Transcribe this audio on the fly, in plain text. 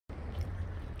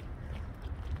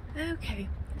Okay,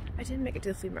 I didn't make it to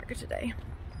the flea market today.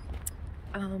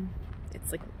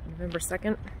 It's like November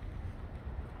 2nd.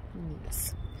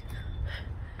 Yes.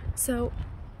 So,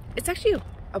 it's actually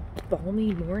a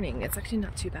balmy morning. It's actually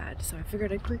not too bad, so I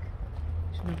figured I'd quick.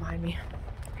 There's no behind me.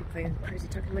 People think I'm crazy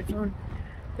talking to my phone.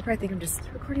 They probably think I'm just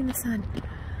recording the sun.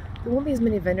 There won't be as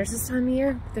many vendors this time of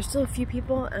year, but there's still a few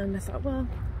people, and I thought, well,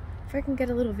 if I can get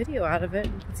a little video out of it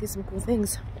and see some cool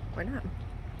things, why not?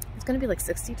 It's gonna be like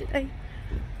 60 today.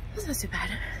 That's not too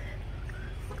bad.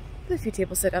 There's a few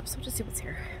tables set up, so we'll just see what's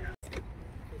here.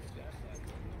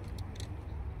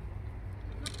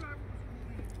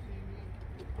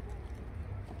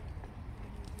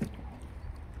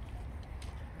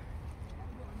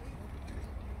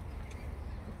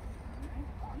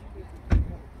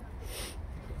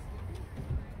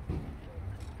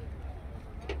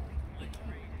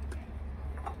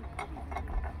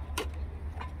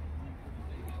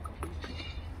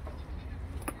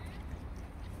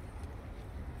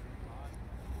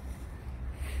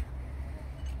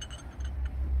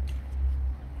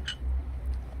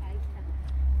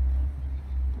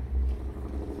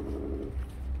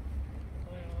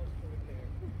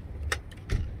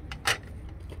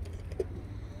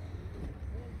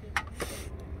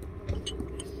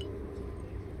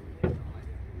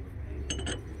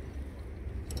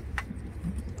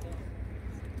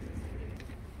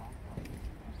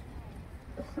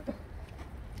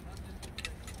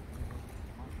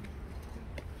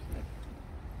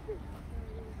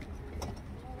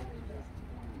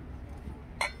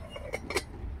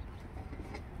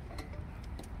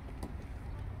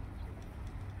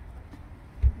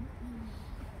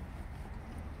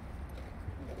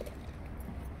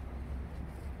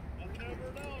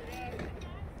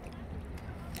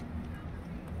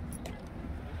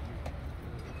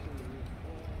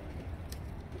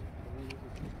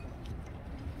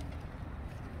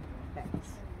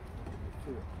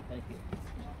 Thank you.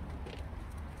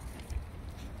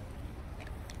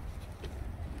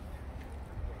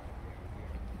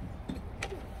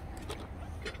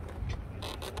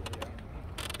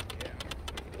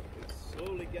 It's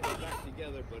slowly getting back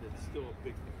together, but it's still a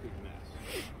big mess.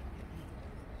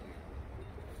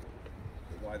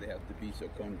 Why they have to be so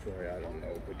contrary, I don't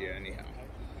know, but yeah, anyhow.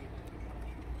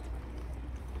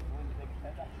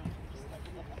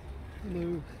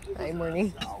 Hello. Hi,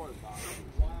 morning.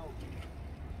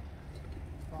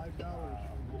 $5 or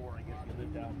more, I guess you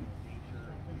live down in nature.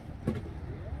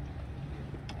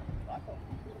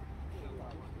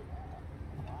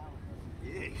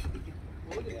 Yeah.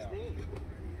 Look at his name.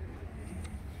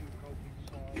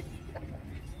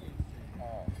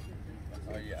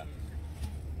 Oh, yeah.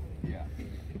 Yeah.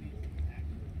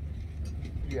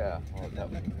 Yeah. Oh, that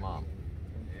was his mom.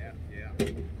 Yeah, yeah.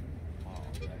 Oh,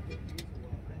 okay.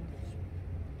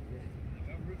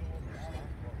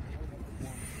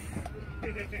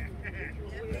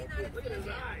 Look at his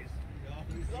eyes.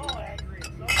 He's so angry. He's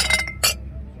so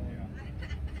angry.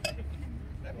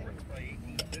 That works by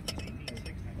 1850,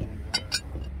 1860.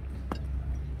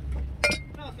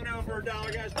 Nothing out for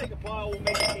 $1, guys. Take a pile. We'll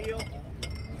make a deal.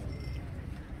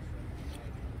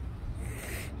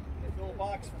 They fill a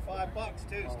box for $5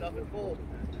 too. Stuff it full.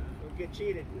 Don't get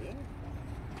cheated.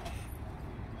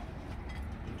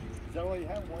 Is that all you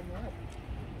have? One more.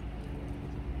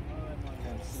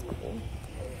 That's cool.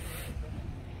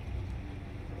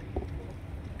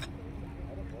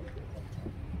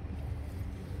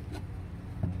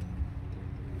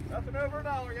 Nothing over $1,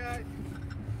 guys.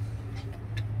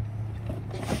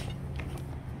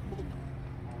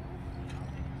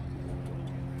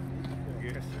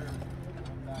 Yes, sir.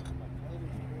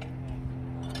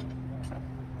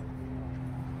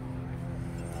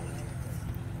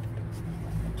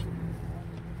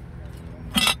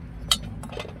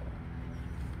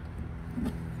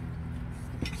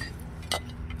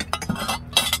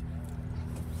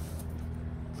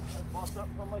 Bought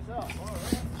something for myself. All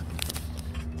right.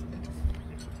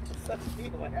 Such a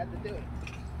deal, I had to do it.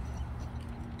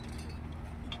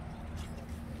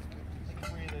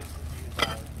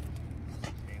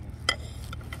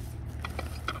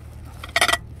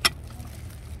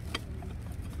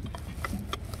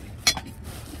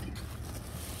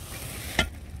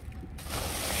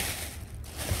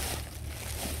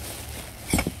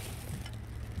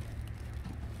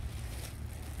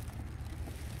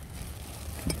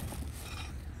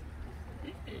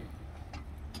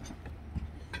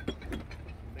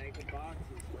 Bank of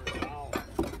boxes.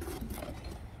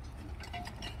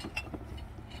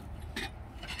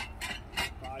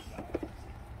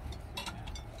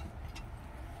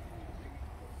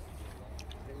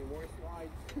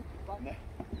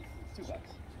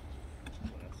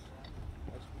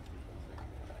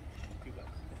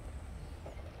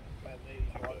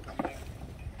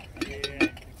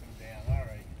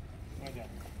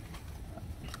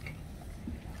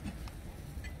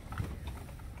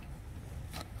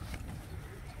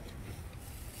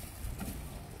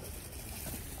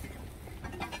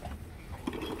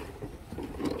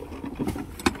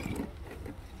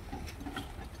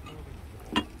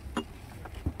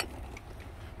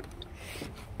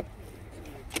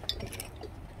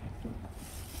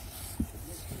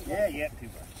 Yeah, $2.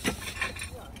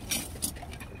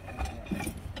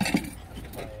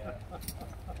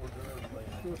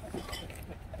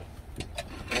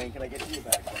 And can I get you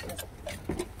back?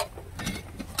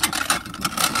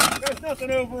 There's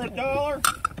nothing over $1.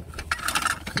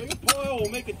 Big pile,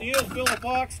 we'll make a deal, fill a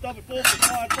box, stuff it full for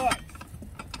 $5.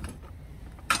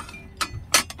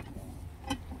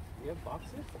 You have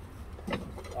boxes?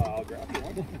 I'll grab you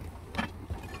one.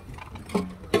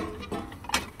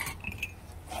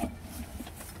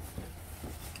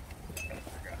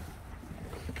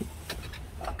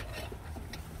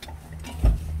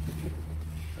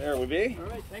 There we be. All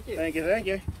right, thank you. Thank you, thank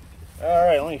you. All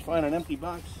right, let me find an empty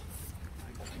box.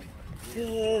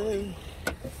 Yay.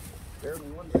 Bear with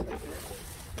me 1 second.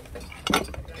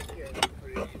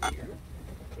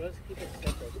 Let's keep it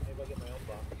separate. Maybe I'll get my own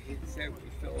box. He said we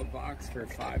fill a box for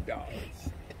 $5.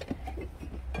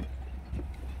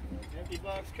 Empty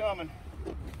box coming.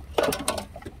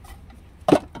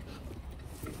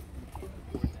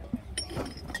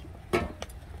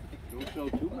 Don't sell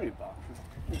too many boxes.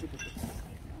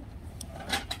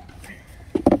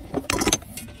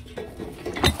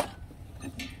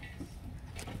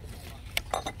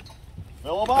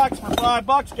 Fill a box for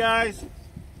 $5, guys.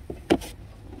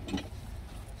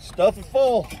 Stuff it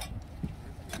full.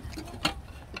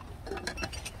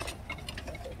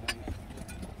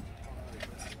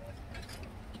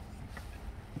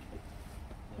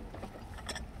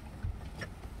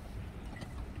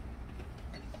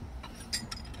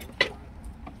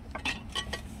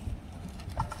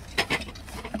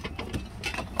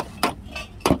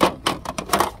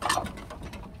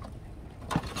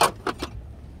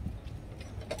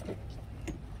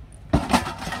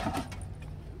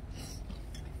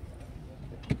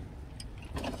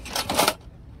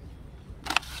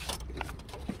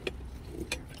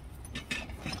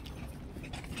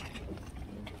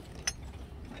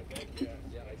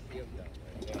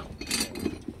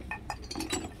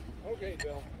 Okay,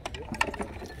 Bill.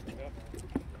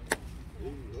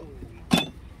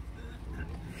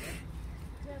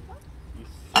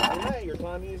 Hey, your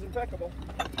timing is impeccable.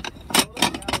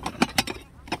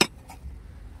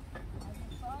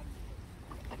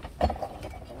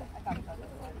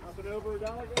 Nothing over $1,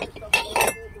 guys. Stuff it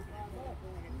over for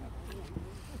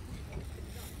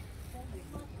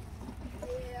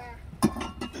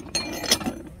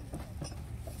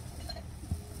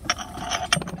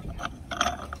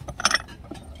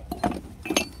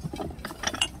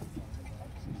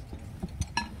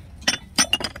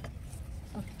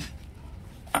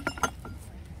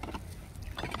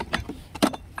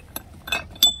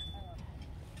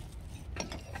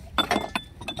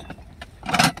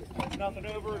nothing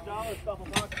over $1, stuff a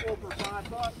box full for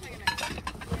 $5.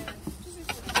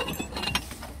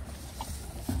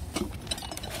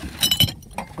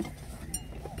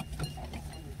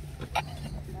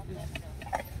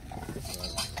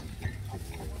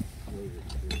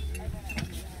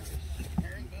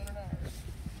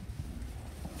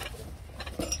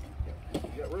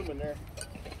 You got room in there.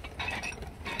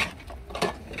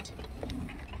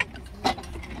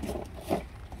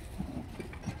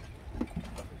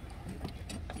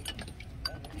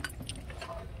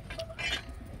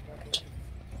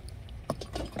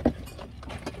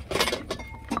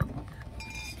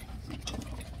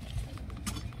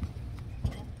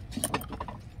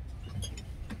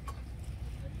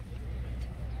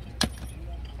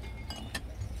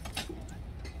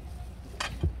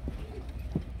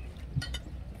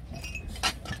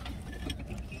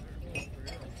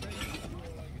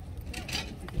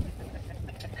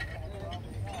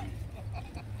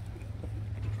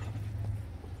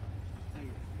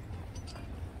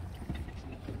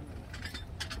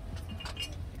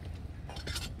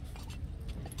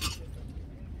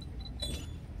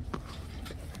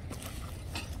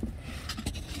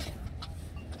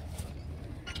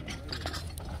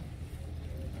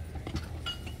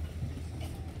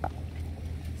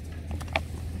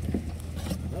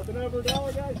 Nothing over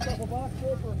 $1, guys. Couple box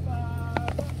full for $5.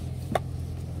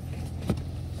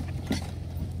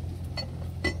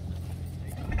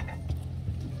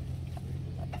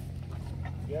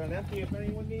 You got an empty if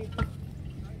anyone needs.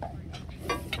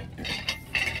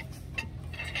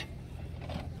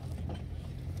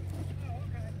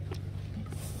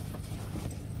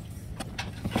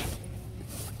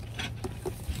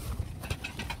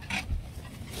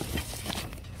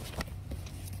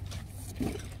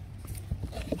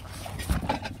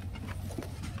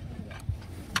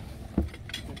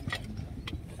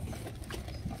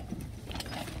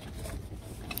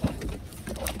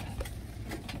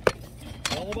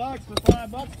 box for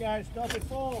 $5, guys. Stuff it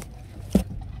full.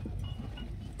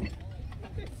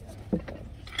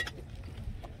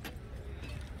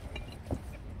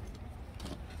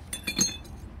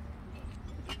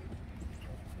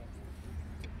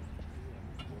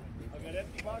 I've got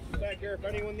empty boxes back here if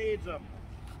anyone needs them.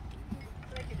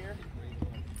 Thank you, dear.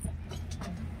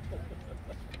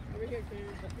 Over here,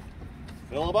 Karen.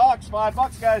 Fill a box,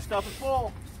 $5, guys. Stuff is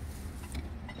full.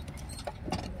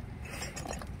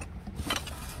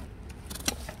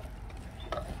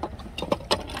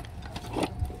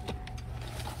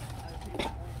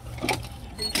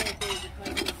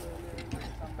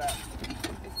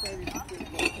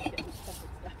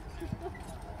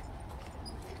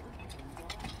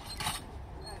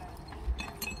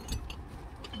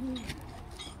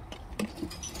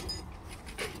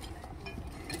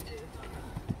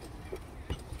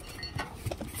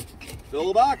 Fill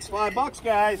the box, $5,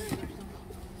 guys.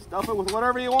 Stuff it with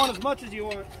whatever you want, as much as you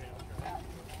want.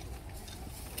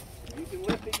 You can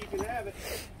lift it, you can have it.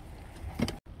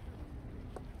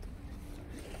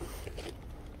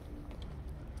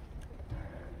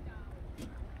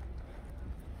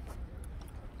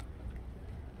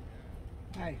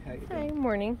 Hi, how you Hi, doing?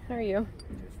 morning. How are you?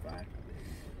 Just fine.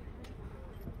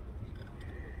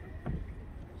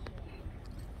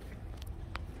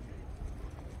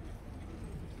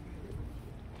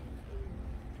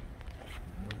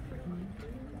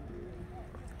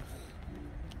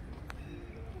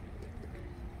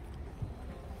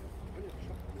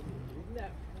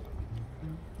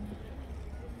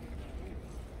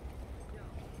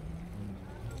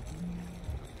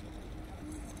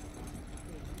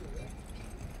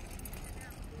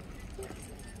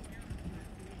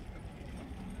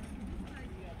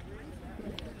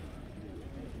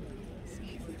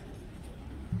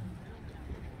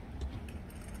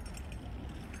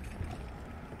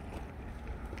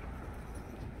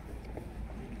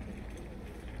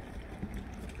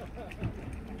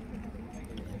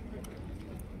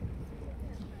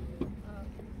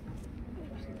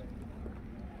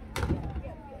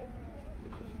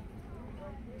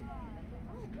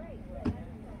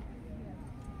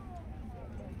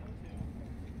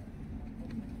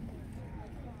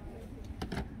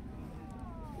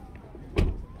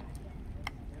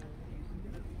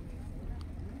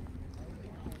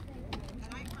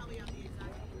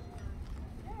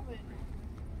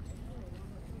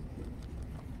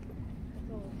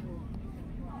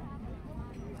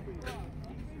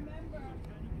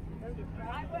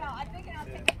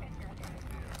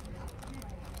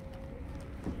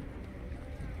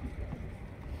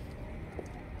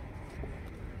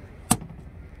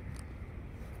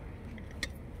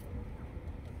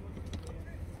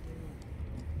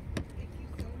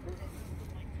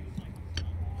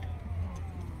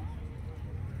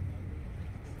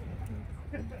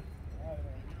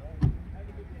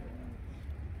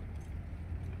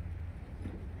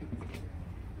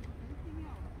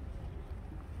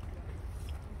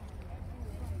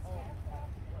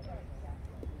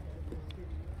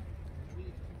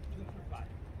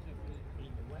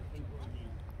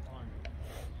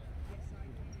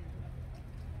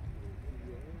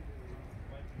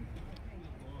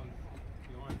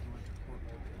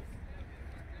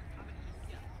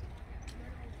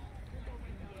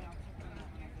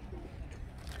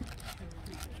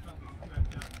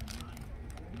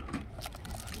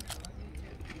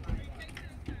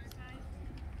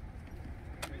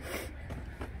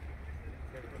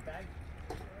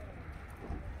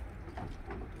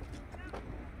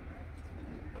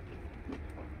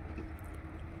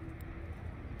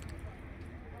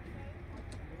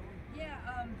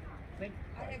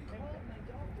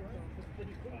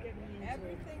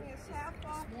 Everything is half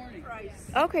off the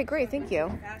price. Okay, great. Thank you.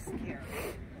 Fast care.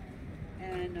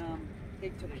 And they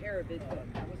took care of it,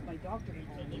 but that was my doctor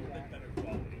telling me that.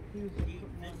 He was putting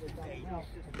on the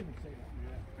diagnosis. I couldn't say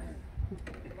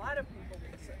that. A lot of people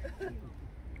would say.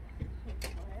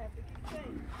 I have to keep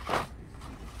saying.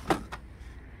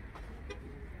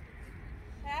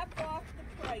 Half off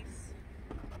the price.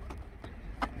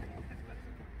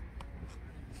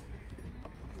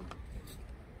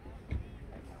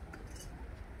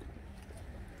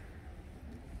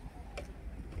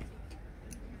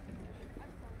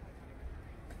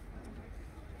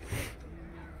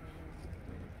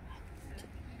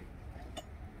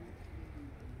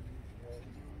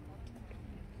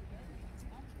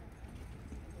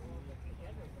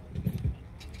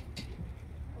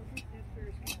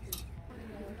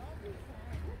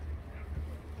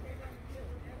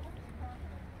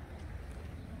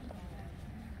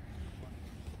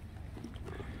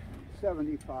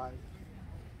 $75.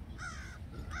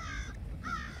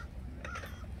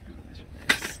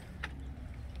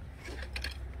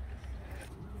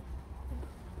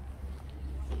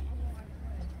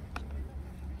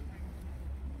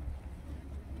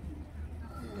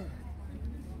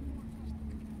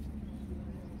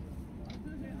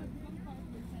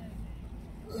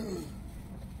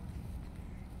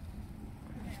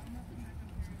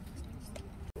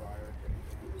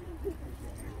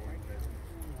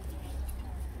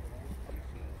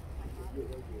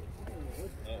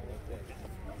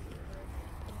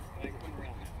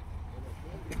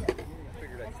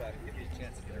 try to give you a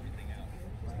chance to get everything out.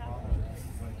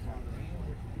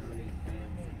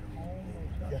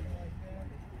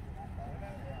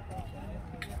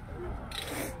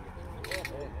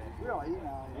 Really, you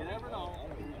know. You never know.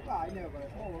 Well, I know, but I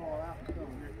pull it all out and still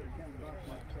 $10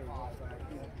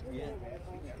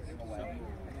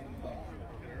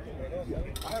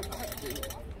 I have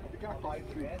the guy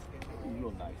fights me. He's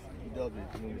real nice. He does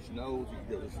it when it snows.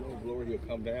 He does a snow blower. He'll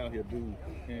come down. He'll do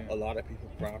a lot of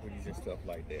people's properties and stuff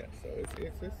like that. So it's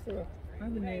I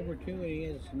have a neighbor too, and he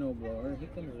has a snowblower. He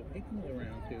comes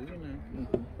around too, you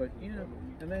know. But you know,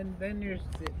 and then there's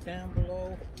down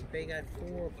below. They got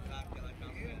 4.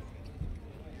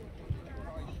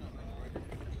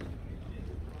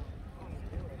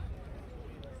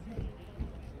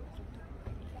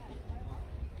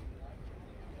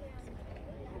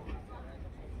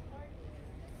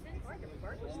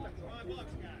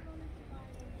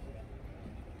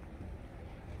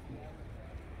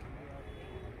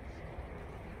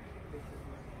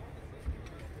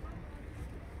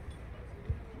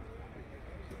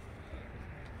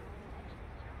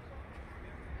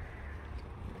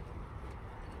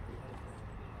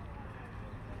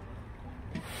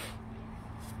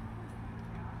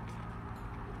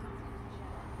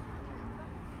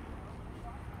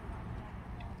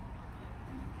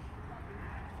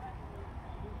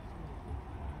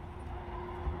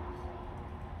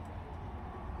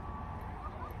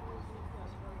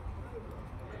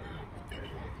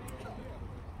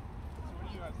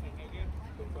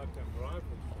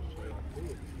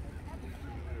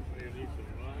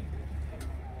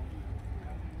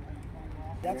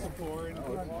 That's a foreign.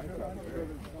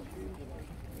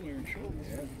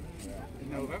 In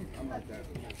November. I'm not that.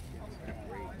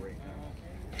 Great.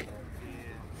 You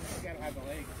gotta have the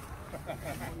legs.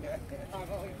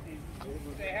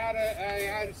 They had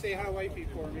to say hi to wifey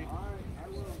for me.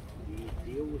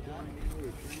 deal with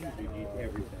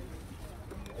everything.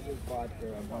 I just bought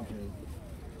a bunch of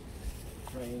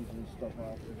trains and stuff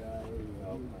off the guy.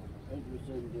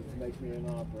 Interested to make me an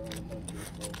offer on a bunch of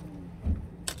stuff.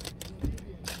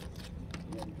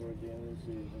 And toward the end of the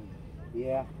season.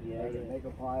 Yeah. Make a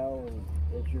pile and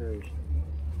it's yours.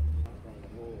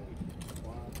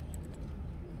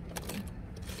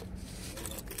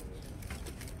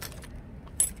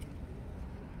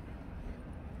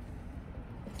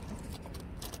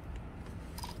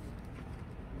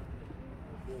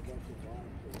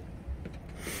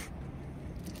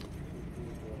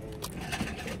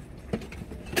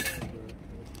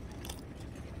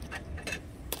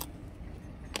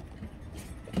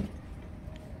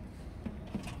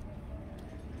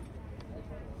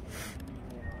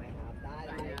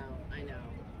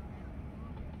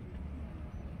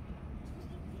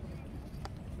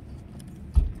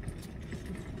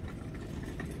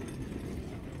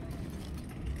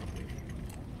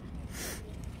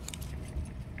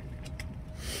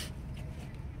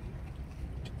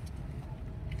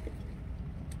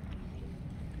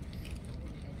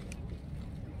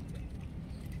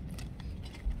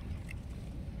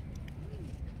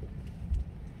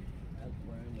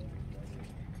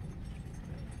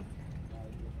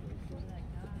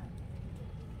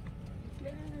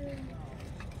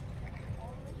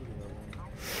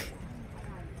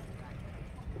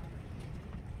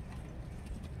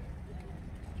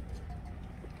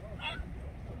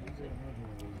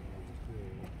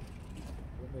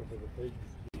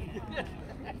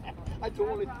 I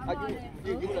told him,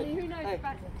 who knows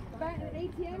about an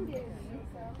ATM game?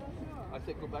 I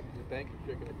said go back to the bank and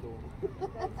check it. I told him.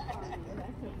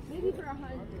 Maybe for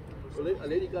 100. Well, a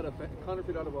lady got a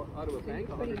counterfeit out of a bank,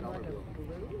 $100 bill.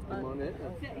 I'm on it.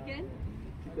 Say it again?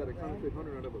 She got a counterfeit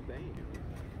 100 out of a bank.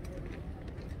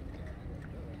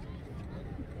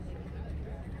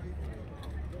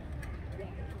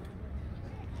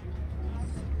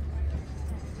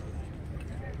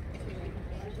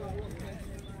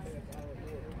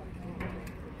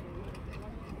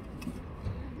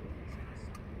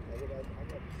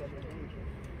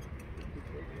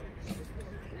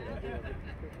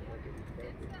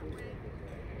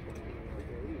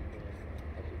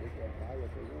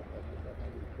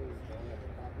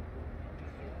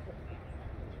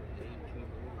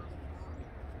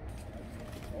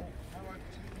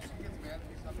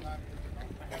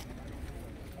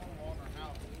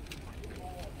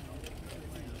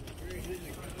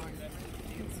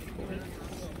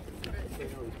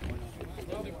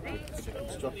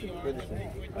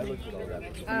 I looked at all that.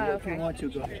 Oh, If you want to,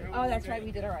 go ahead. Oh, that's right.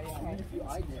 We did already. Okay.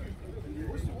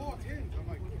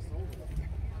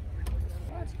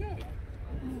 That's good.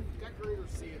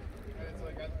 Decorators see it. And it's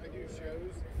like, I do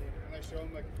shows, and I show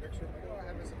them like a picture. I'm like, oh, I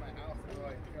have this in my house. And they're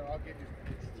like, I'll give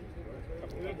you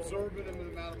an exorbitant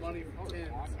amount of money for tins.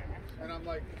 And I'm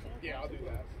like, yeah, I'll do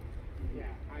that. Yeah,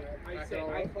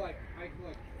 I collect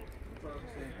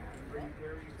trucks and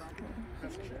where are you from?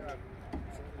 That's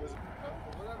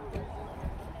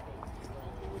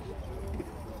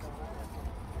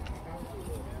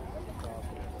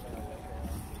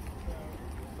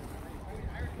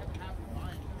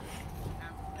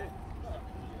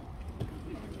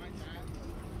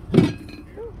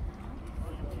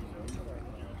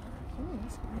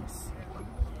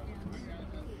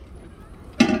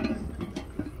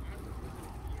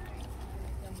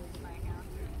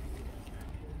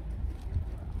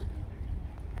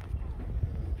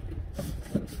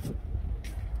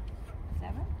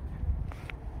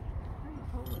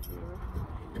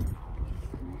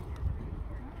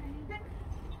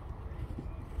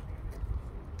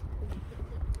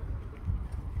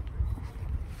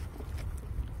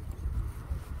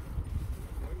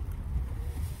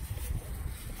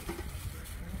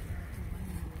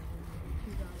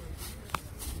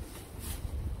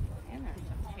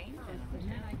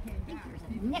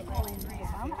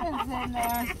Something's in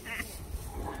there.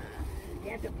 You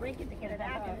have to break it to get it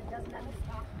out, and it doesn't have a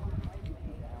stop.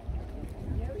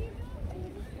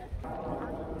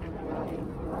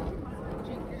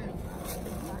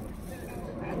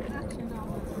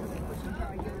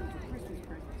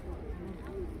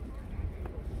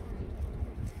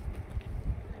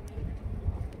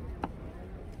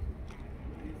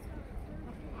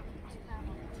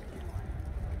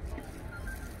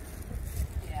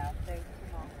 Yeah, they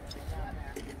come on down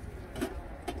there.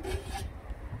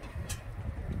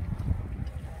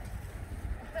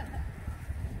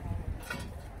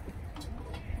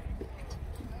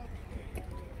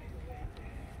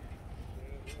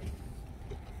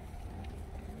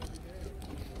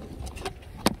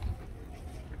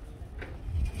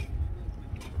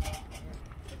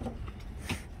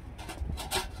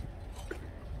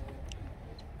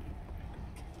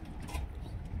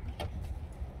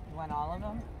 You want all of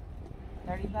them?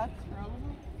 30 bucks for all of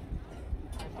them?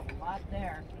 There's a lot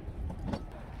there.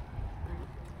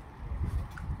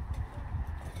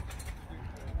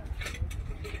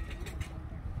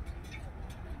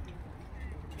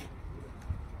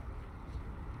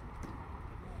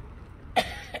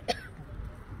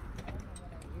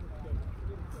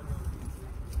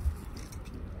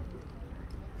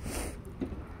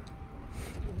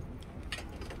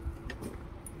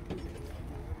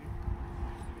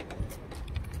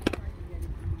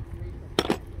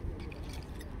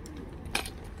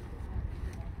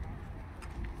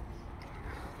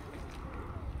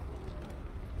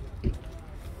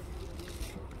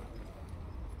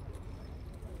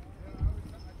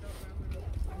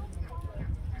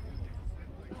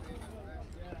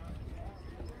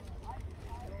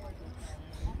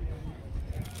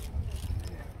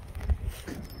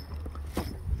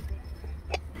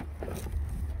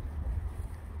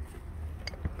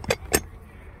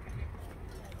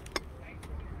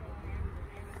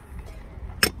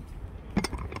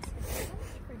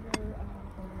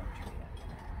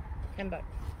 $10. $2.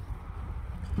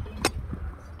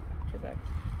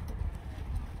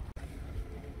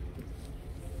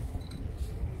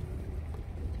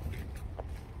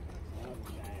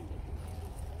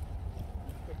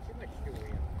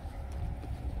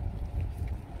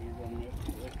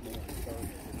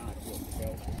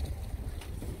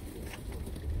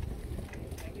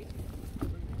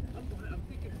 I'm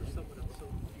thinking for someone else, so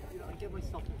I get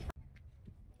myself in trouble.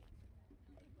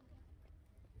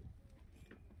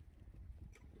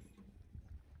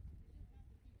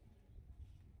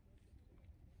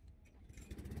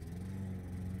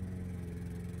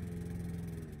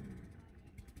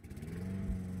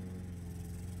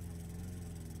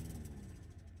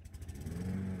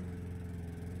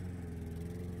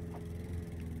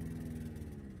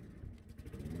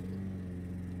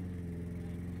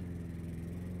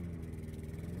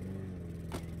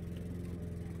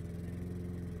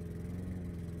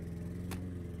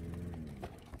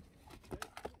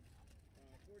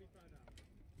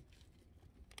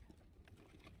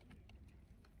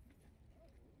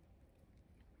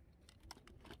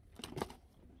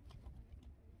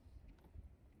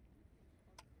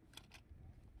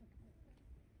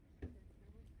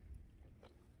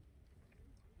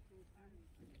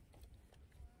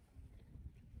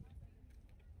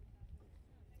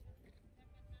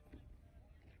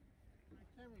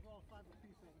 Camera's all 5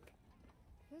 apiece over there.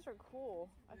 These are cool.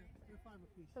 Yeah, they're 5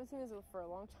 apiece. I haven't seen these for a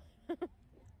long time.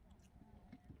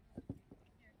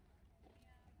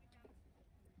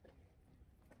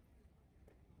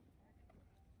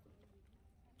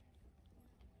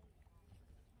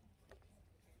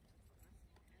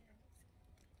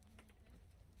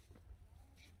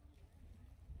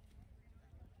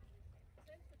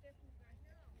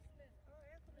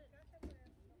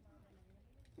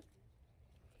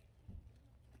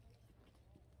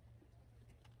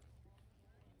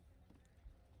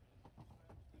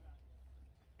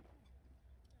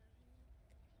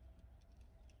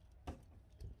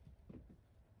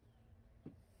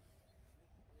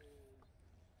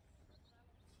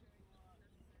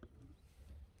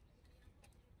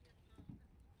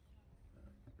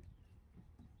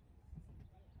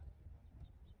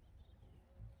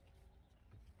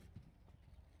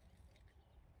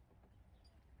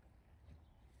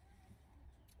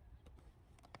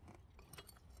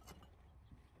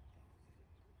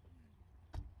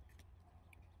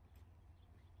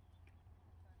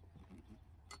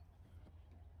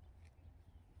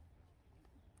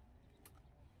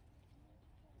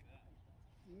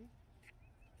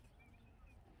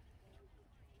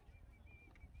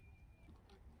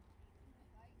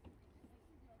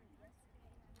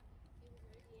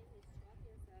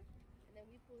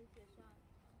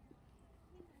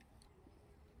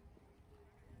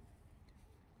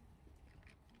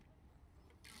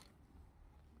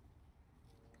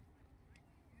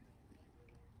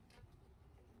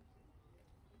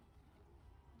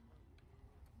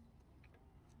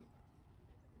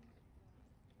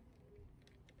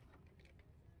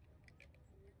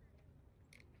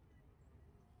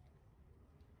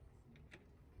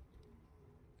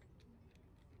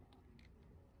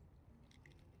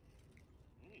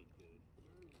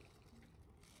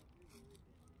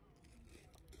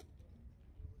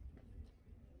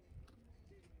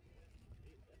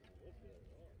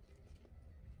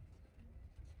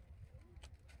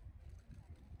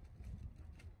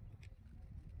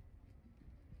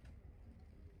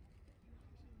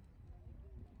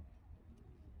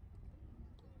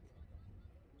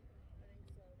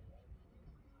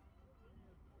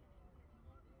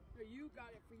 You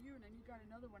got it for you, and then you got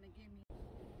another one and gave me.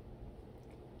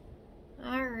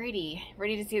 Alrighty,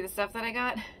 ready to see the stuff that I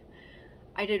got?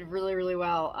 I did really, really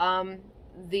well.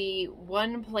 The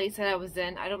one place that I was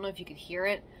in, I don't know if you could hear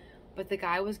it, but the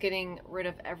guy was getting rid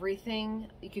of everything.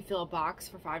 You could fill a box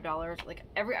for $5. Like,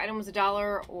 every item was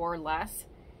 $1 or less,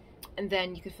 and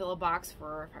then you could fill a box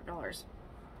for $5.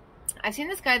 I've seen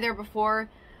this guy there before,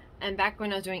 and back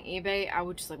when I was doing eBay, I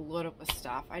would just like load up with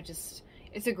stuff.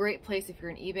 It's a great place if you're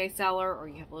an eBay seller or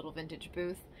you have a little vintage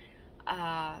booth.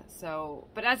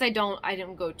 But as I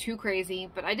didn't go too crazy,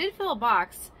 but I did fill a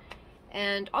box,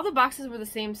 and all the boxes were the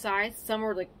same size. Some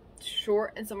were like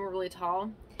short and some were really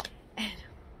tall. And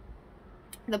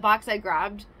the box I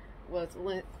grabbed was,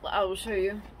 I will show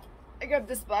you. I grabbed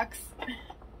this box.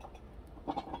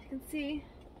 You can see,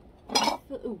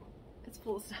 ooh, it's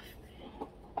full of stuff.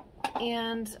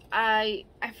 And I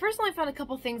first only found a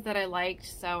couple things that I liked,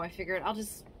 so I figured I'll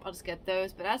just get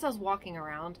those. But as I was walking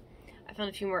around, I found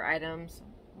a few more items.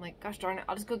 I'm like, gosh darn it,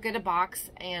 I'll just go get a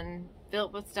box and fill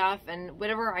it with stuff, and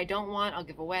whatever I don't want, I'll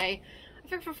give away. I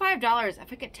figured for $5,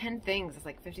 if I get 10 things, it's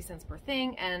like 50 cents per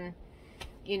thing, and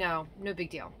you know, no big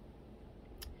deal.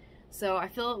 So I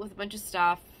fill it with a bunch of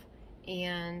stuff,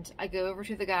 and I go over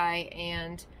to the guy,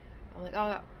 and I'm like,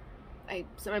 oh, I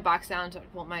set my box down to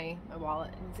pull out my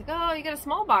wallet, and he's like, oh, you got a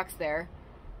small box there.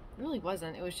 It really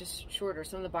wasn't. It was just shorter.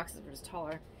 Some of the boxes were just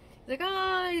taller. He's like,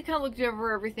 oh, you kind of looked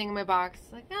over everything in my box.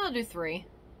 Like, oh, I'll do $3.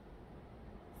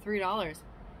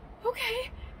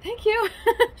 Okay, thank you.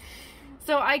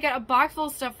 So I got a box full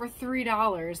of stuff for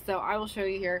 $3. So I will show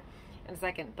you here in a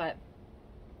second. But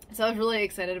so I was really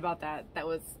excited about that. That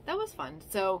was fun.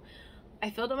 So I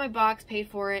filled up my box, paid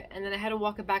for it, and then I had to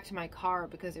walk it back to my car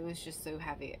because it was just so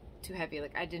heavy, too heavy.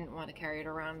 Like, I didn't want to carry it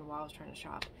around while I was trying to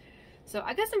shop. So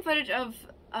I got some footage of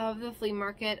the flea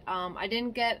market. I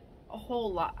didn't get a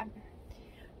whole lot.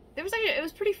 It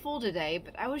was pretty full today,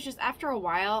 but I was just, after a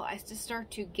while, I just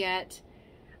start to get,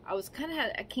 I was kind of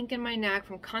had a kink in my neck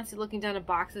from constantly looking down at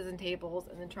boxes and tables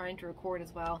and then trying to record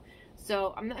as well.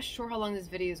 So I'm not sure how long this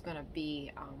video is going to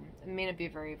be. It may not be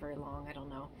very, very long. I don't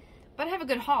know. But I have a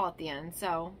good haul at the end,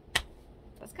 so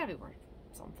that's gotta be worth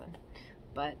something.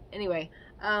 But anyway,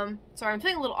 sorry, I'm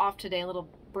feeling a little off today, a little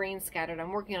brain scattered.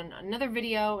 I'm working on another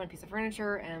video and a piece of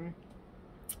furniture, and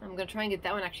I'm gonna try and get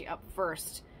that one actually up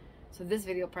first. So this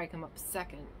video will probably come up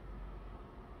second,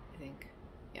 I think.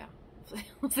 Yeah,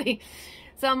 we'll see.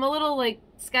 So I'm a little like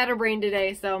scatterbrained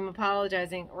today, so I'm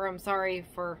apologizing, or I'm sorry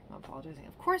for apologizing.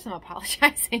 Of course I'm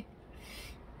apologizing.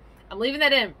 I'm leaving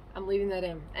that in. I'm leaving that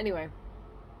in. Anyway.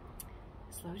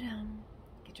 Slow down,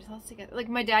 get your thoughts together. Like,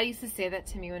 my dad used to say that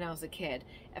to me when I was a kid.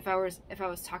 If I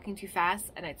was talking too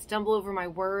fast and I'd stumble over my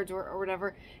words or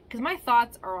whatever, because my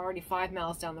thoughts are already 5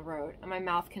 miles down the road and my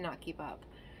mouth cannot keep up.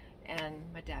 And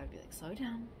my dad would be like, slow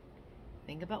down,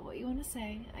 think about what you want to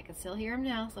say. I can still hear him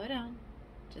now. Slow down,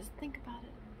 just think about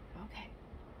it. Okay,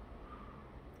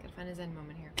 gotta find a zen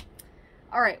moment here.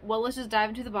 All right, well, let's just dive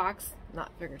into the box. Not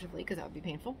figuratively, because that would be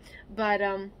painful, but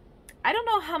I don't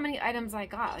know how many items I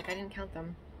got. Like, I didn't count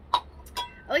them.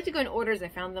 I like to go in order as I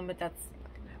found them, but that's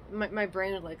my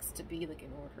brain likes to be like in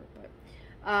order. But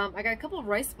I got a couple of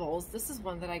rice bowls. This is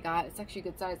one that I got. It's actually a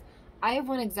good size. I have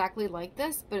one exactly like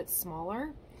this, but it's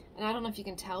smaller. And I don't know if you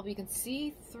can tell, but you can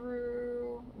see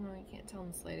through. No, you can't tell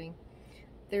in this lighting.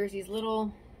 There's these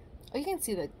little. Oh, you can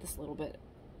see this little bit.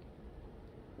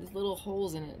 There's little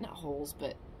holes in it. Not holes,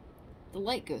 but the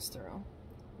light goes through.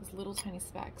 These little tiny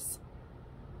specks.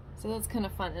 So that's kind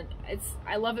of fun, and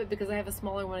I love it because I have a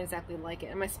smaller one exactly like it,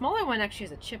 and my smaller one actually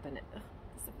has a chip in it. Ugh,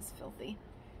 this stuff is filthy.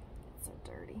 It's so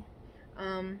dirty.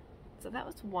 So that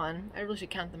was one. I really should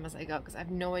count them as I go because I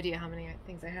have no idea how many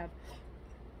things I have.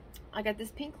 I got this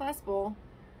pink glass bowl.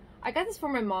 I got this for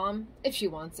my mom, if she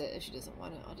wants it. If she doesn't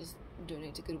want it, I'll just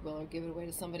donate to Goodwill or give it away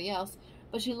to somebody else.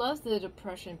 But she loves the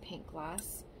Depression pink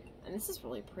glass. And this is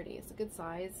really pretty. It's a good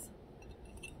size.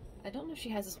 I don't know if she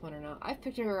has this one or not. I've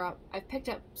picked her up. I've picked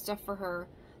up stuff for her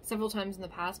several times in the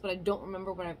past, but I don't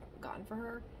remember what I've gotten for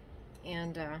her.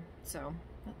 And so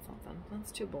that's something.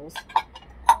 That's 2 bowls.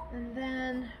 And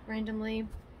then randomly,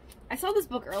 I saw this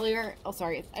book earlier. Oh,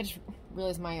 sorry. I just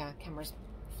realized my camera's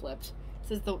flipped. It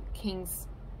says the King's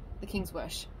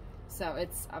Wish. So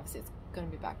it's obviously it's going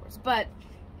to be backwards, but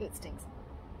it stinks.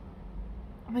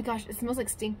 Oh my gosh, it smells like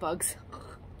stink bugs.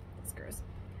 That's gross.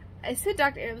 I said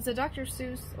it was a Dr.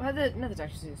 Seuss. Well, it had not the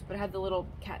Dr. Seuss, but it had the little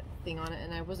cat thing on it,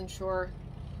 and I wasn't sure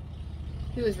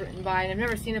who it was written by, and I've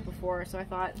never seen it before, so I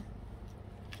thought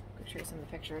I'd show you some of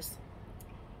the pictures.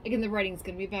 Again, the writing's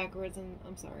gonna be backwards, and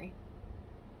I'm sorry,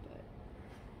 but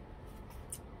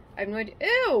I have no idea.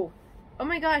 Ew! Oh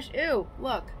my gosh! Ew!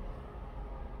 Look.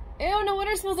 Ew! No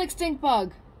wonder it smells like stink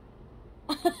bug.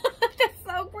 That's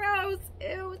so gross.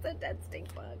 Ew! It's a dead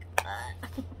stink bug.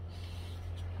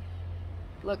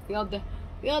 Look, they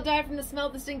all die from the smell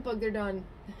of the stink bug. They're done.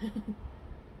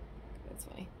 That's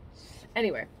funny.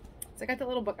 Anyway, so I got the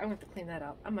little book. I'm gonna have to clean that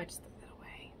up. I might just throw that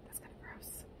away. That's kind of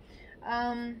gross.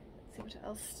 Let's see what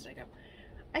else did I go.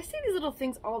 I see these little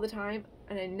things all the time,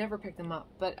 and I never pick them up.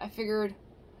 But I figured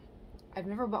I've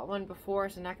never bought one before,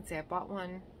 so now I can say I bought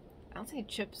one. I don't see any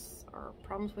chips or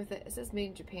problems with it. It says made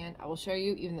in Japan. I will show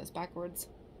you, even though it's backwards.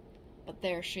 But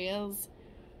there she is.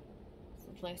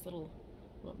 It's a nice little.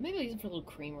 Well, maybe I'll use it for a little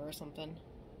creamer or something.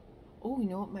 Oh, you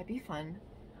know what might be fun?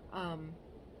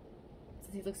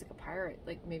 Since he looks like a pirate,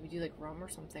 like maybe do like rum or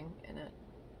something in it.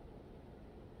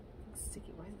 It's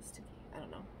sticky. Why is it sticky? I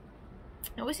don't know.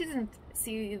 I wish you didn't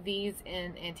see these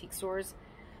in antique stores.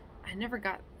 I never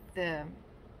got the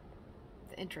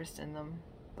interest in them,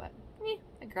 but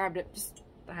I grabbed it just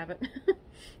to have it.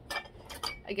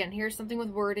 Again, here's something with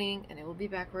wording, and it will be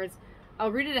backwards.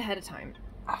 I'll read it ahead of time.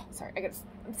 Oh, sorry,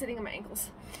 I'm sitting on my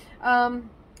ankles.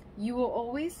 You will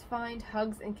always find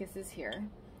hugs and kisses here.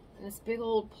 And this big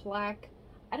old plaque.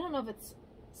 I don't know if it's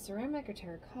ceramic or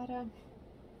terracotta.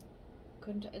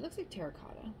 It looks like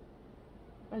terracotta.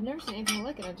 I've never seen anything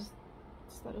like it. I just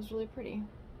thought it was really pretty.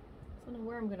 I don't know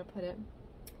where I'm gonna put it.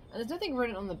 And there's nothing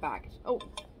written on the back. Oh,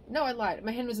 no, I lied.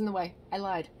 My hand was in the way. I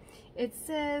lied. It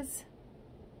says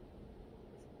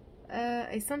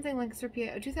something like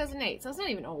Serpia 2008, so it's not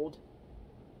even old.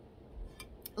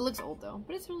 It looks old though,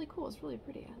 but it's really cool. It's really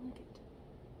pretty. I like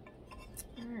it.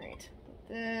 Alright, put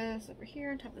this over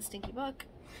here on top of the stinky book.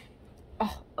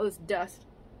 Oh, this dust.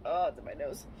 Oh, it's in my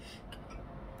nose.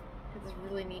 Got this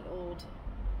really neat old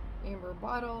amber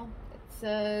bottle. It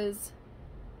says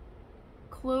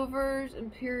Clover's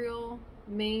Imperial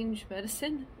Mange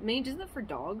Medicine. Mange, isn't that for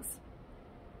dogs?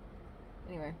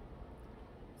 Anyway,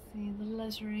 see the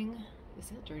lettering. You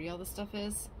see how dirty all this stuff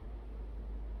is?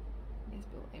 Nice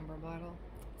little amber bottle.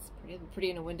 It's pretty. It'd be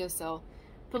pretty in a windowsill.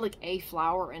 Put like a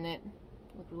flower in it.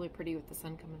 Look really pretty with the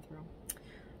sun coming through.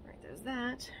 Alright, there's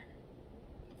that.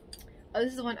 Oh,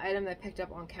 this is one item that I picked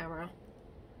up on camera.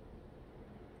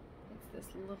 It's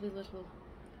this lovely little.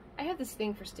 I have this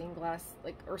thing for stained glass,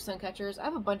 like, or sun catchers. I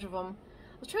have a bunch of them.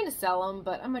 I was trying to sell them,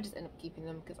 but I might just end up keeping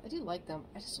them because I do like them.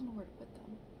 I just don't know where to put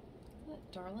them. Is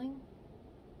that darling?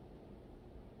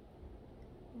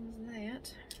 What was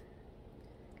that?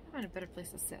 I find a better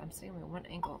place to sit. I'm sitting on one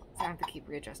ankle, so I have to keep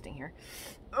readjusting here.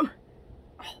 Oh,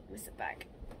 let me sit back.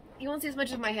 You won't see as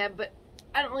much of my head, but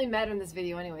I don't really matter in this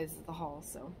video anyway. This is the haul,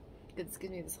 so this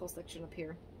gives me this whole section up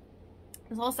here.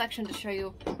 This whole section to show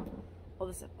you all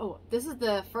this stuff. Oh, this is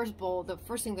the first bowl, the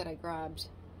first thing that I grabbed.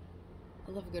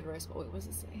 I love a good rice bowl. Wait, what does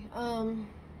it say?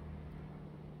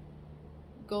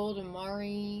 Gold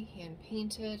Amari, hand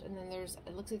painted, and then there's,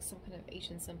 it looks like some kind of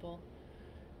Asian symbol.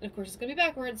 And of course it's gonna be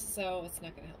backwards, so it's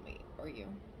not gonna help me or you.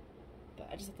 But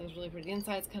I just thought that was really pretty. The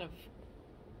inside's kind of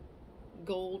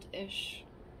gold-ish.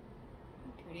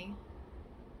 Pretty.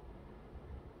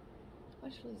 I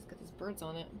just really just got these birds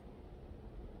on it.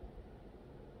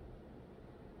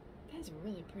 That's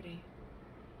really pretty.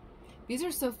 These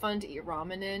are so fun to eat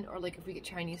ramen in, or like if we get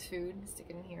Chinese food, stick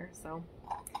it in here. So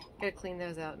gotta clean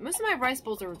those out. Most of my rice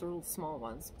bowls are the little small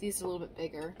ones. These are a little bit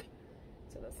bigger,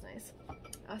 so that's nice.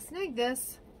 I'll snag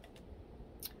this.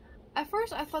 At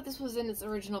first I thought this was in its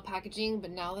original packaging,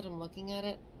 but now that I'm looking at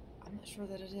it, I'm not sure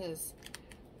that it is.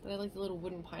 But I like the little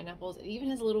wooden pineapples. It even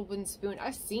has a little wooden spoon.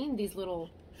 I've seen these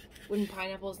little wooden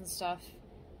pineapples and stuff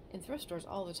in thrift stores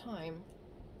all the time,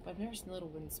 but I've never seen a little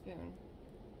wooden spoon.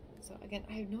 So again,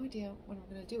 I have no idea what I'm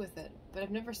going to do with it, but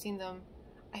I've never seen them.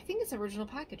 I think it's original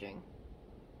packaging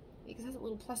because it has a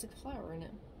little plastic flower in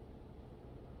it.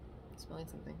 I'm smelling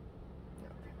something.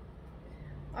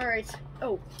 Alright.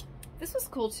 Oh, this was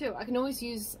cool too. I can always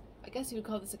use, I guess you would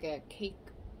call this like a cake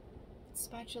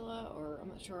spatula, or I'm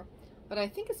not sure. But I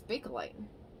think it's Bakelite.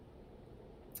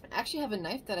 I actually have a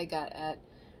knife that I got at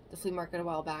the flea market a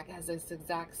while back. It has this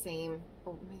exact same,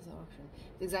 oh, maybe it's an auction,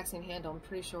 the exact same handle, I'm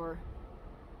pretty sure.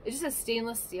 It just has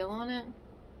stainless steel on it,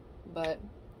 but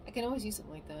I can always use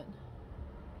something like that.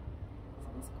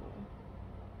 Sounds cool.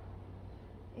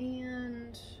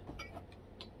 And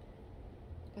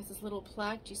got this little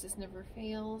plaque, Jesus never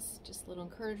fails, just a little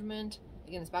encouragement.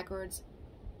 Again, it's backwards.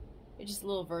 It's just a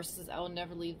little verse that says, I will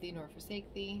never leave thee nor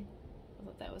forsake thee. I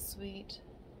thought that was sweet.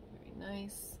 Very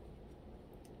nice.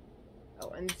 Oh,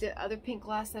 and the other pink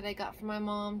glass that I got from my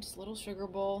mom, just a little sugar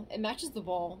bowl. It matches the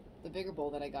bowl, the bigger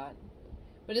bowl that I got.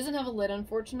 But it doesn't have a lid,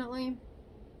 unfortunately.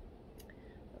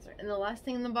 That's right. And the last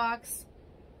thing in the box,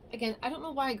 again, I don't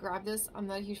know why I grabbed this. I'm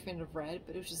not a huge fan of red,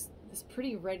 but it was just this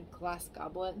pretty red glass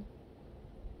goblet.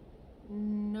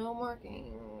 No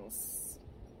markings.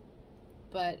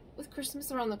 But with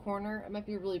Christmas around the corner, it might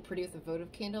be really pretty with a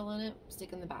votive candle in it.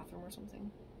 Stick in the bathroom or something.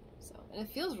 So, and it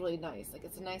feels really nice. Like,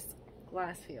 it's a nice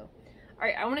glass feel.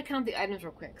 Alright, I want to count the items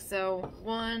real quick. So,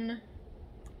 1,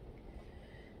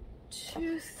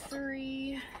 2,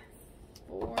 3,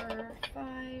 4,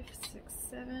 5, 6,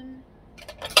 7,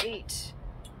 8,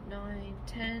 9,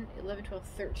 10, 11, 12,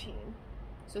 13.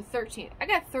 So 13. I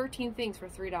got 13 things for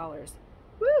 $3.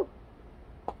 Woo!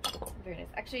 Very nice.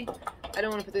 Actually, I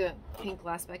don't want to put the pink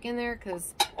glass back in there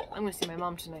because I'm going to see my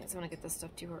mom tonight, so I want to get this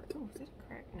stuff to her. Oh, is it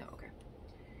correct? No, okay.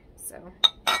 So,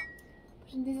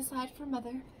 putting these aside for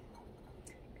Mother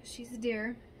because she's a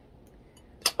dear.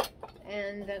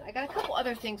 And then I got a couple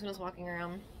other things when I was walking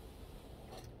around.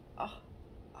 Oh,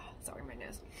 sorry, my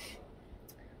nose.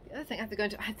 The other thing I have to go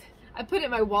into, I put it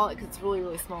in my wallet because it's really,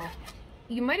 really small.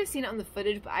 You might have seen it on the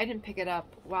footage, but I didn't pick it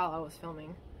up while I was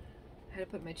filming. I had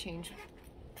to put my change.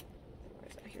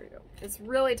 Where's that? Here we go. It's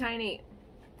really tiny,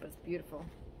 but it's beautiful.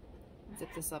 Zip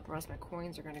this up or else my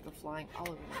coins are going to go flying all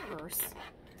over my purse.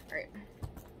 Alright.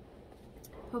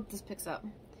 Hope this picks up.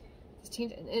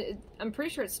 I'm pretty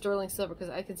sure it's sterling silver because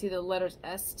I can see the letters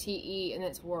S-T-E and then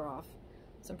it's wore off.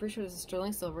 So I'm pretty sure this is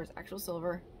sterling silver. It's actual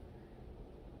silver.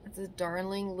 It's this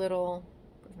darling little...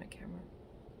 Where's my camera?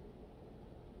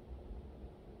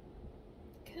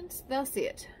 Can't thou see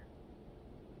it?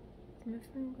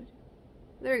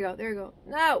 There you go. There you go.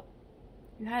 No!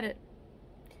 You had it.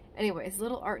 Anyway, it's a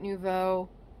little Art Nouveau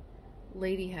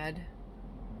lady head.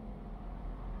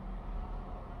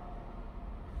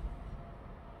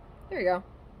 There you go.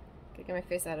 Gotta get my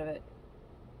face out of it.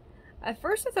 At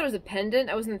first I thought it was a pendant.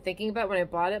 I wasn't thinking about it when I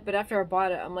bought it, but after I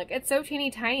bought it, I'm like, it's so teeny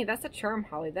tiny. That's a charm,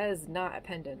 Holly. That is not a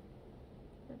pendant.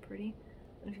 Isn't that pretty?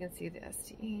 I don't know if you can see the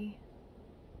STE.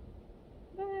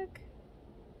 Back.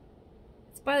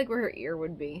 It's by like where her ear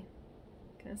would be.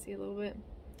 Can I see a little bit?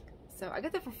 So I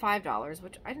got that for $5,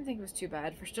 which I didn't think was too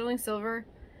bad. For sterling silver,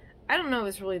 I don't know if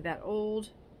it's really that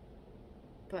old,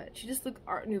 but she just looked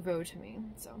Art Nouveau to me.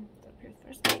 So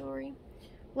there's the jewelry.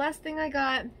 Last thing I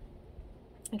got,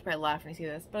 you'd probably laugh when you see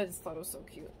this, but I just thought it was so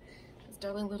cute. This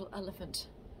darling little elephant.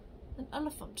 An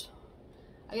elephant.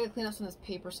 I gotta clean up some of this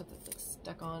paper stuff that's like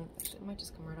stuck on. Actually, it might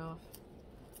just come right off.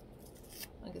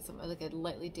 I'll get some like a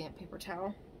lightly damp paper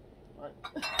towel.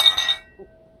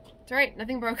 It's alright,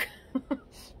 nothing broke.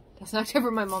 That's knocked over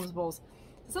my mom's bowls.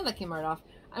 It's not that came right off.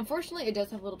 Unfortunately, it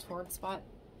does have a little torn spot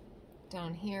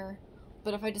down here.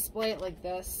 But if I display it like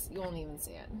this, you won't even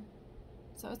see it.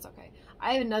 So it's okay.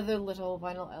 I have another little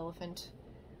vinyl elephant,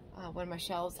 one of my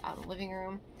shelves out in the living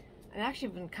room. I've actually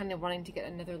been kind of wanting to get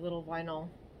another little vinyl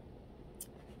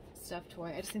stuffed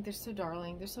toy. I just think they're so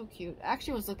darling. They're so cute. I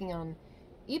actually was looking on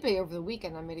eBay over the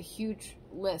weekend. I made a huge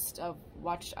list of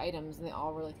watched items, and they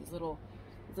all were like these little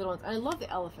ones. And I love the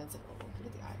elephants. Look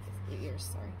at the eyes, the ears.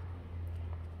 Sorry,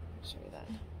 I'll show you that.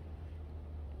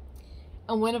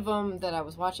 And one of them that I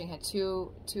was watching had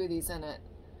two of these in it.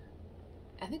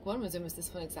 I think one was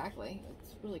this one exactly.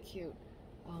 It's really cute.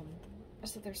 I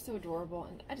just thought they're so adorable,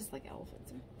 and I just like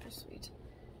elephants. They're sweet.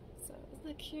 So isn't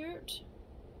that cute?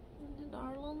 Isn't it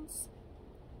darlings?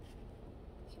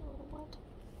 Cute little butt.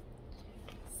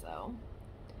 So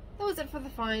that was it for the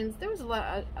finds. There was a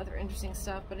lot of other interesting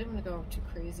stuff, but I didn't want to go too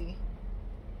crazy.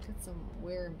 Got some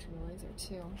wear in between my legs there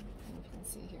too. I don't know if you can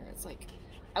see here. It's like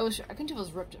I couldn't tell if it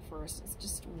was ripped at first. It's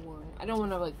just worn. I don't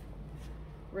want to like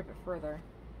rip it further.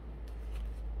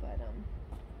 But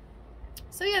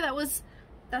so yeah,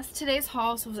 that's today's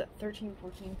haul. So was it 13,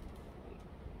 14,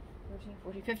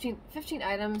 15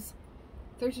 items.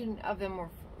 13 of them were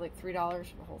like $3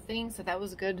 for the whole thing. So that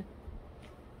was a good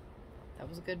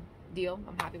deal.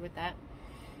 I'm happy with that.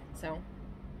 So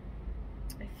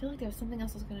I feel like there was something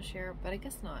else I was going to share, but I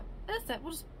guess not. That's it.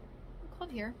 We'll call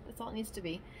it here. That's all it needs to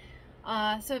be.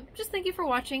 So just thank you for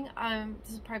watching.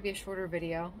 This will probably be a shorter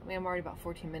video. I mean, I'm already about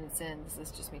 14 minutes in. This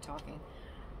is just me talking.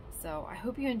 So I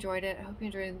hope you enjoyed it. I hope you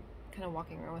enjoyed kind of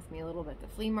walking around with me a little bit at the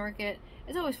flea market.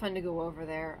 It's always fun to go over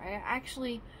there.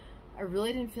 I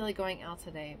really didn't feel like going out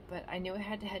today, but I knew I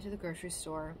had to head to the grocery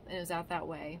store, and it was out that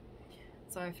way.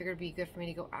 So I figured it'd be good for me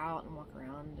to go out and walk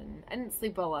around. And I didn't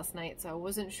sleep well last night, so I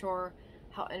wasn't sure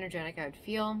how energetic I would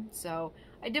feel. So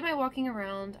I did my walking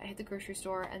around, I hit the grocery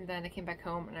store, and then I came back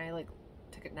home and I like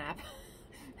took a nap.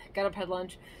 Got up, had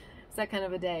lunch. It's that kind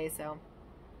of a day, so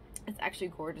it's actually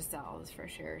gorgeous out. All this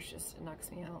fresh air is just, it knocks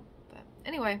me out. But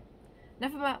anyway,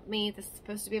 enough about me. This is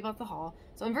supposed to be about the haul.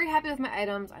 So I'm very happy with my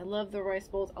items. I love the rice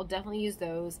bowls. I'll definitely use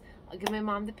those. I'll give my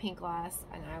mom the pink glass,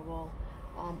 and I will,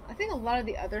 I think a lot of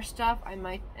the other stuff I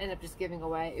might end up just giving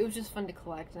away. It was just fun to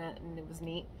collect, and it was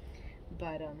neat.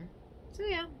 But, so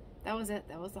yeah, that was it.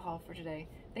 That was the haul for today.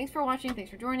 Thanks for watching.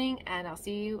 Thanks for joining, and I'll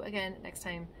see you again next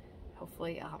time.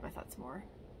 Hopefully I'll have my thoughts more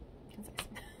concise.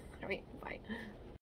 All right, bye.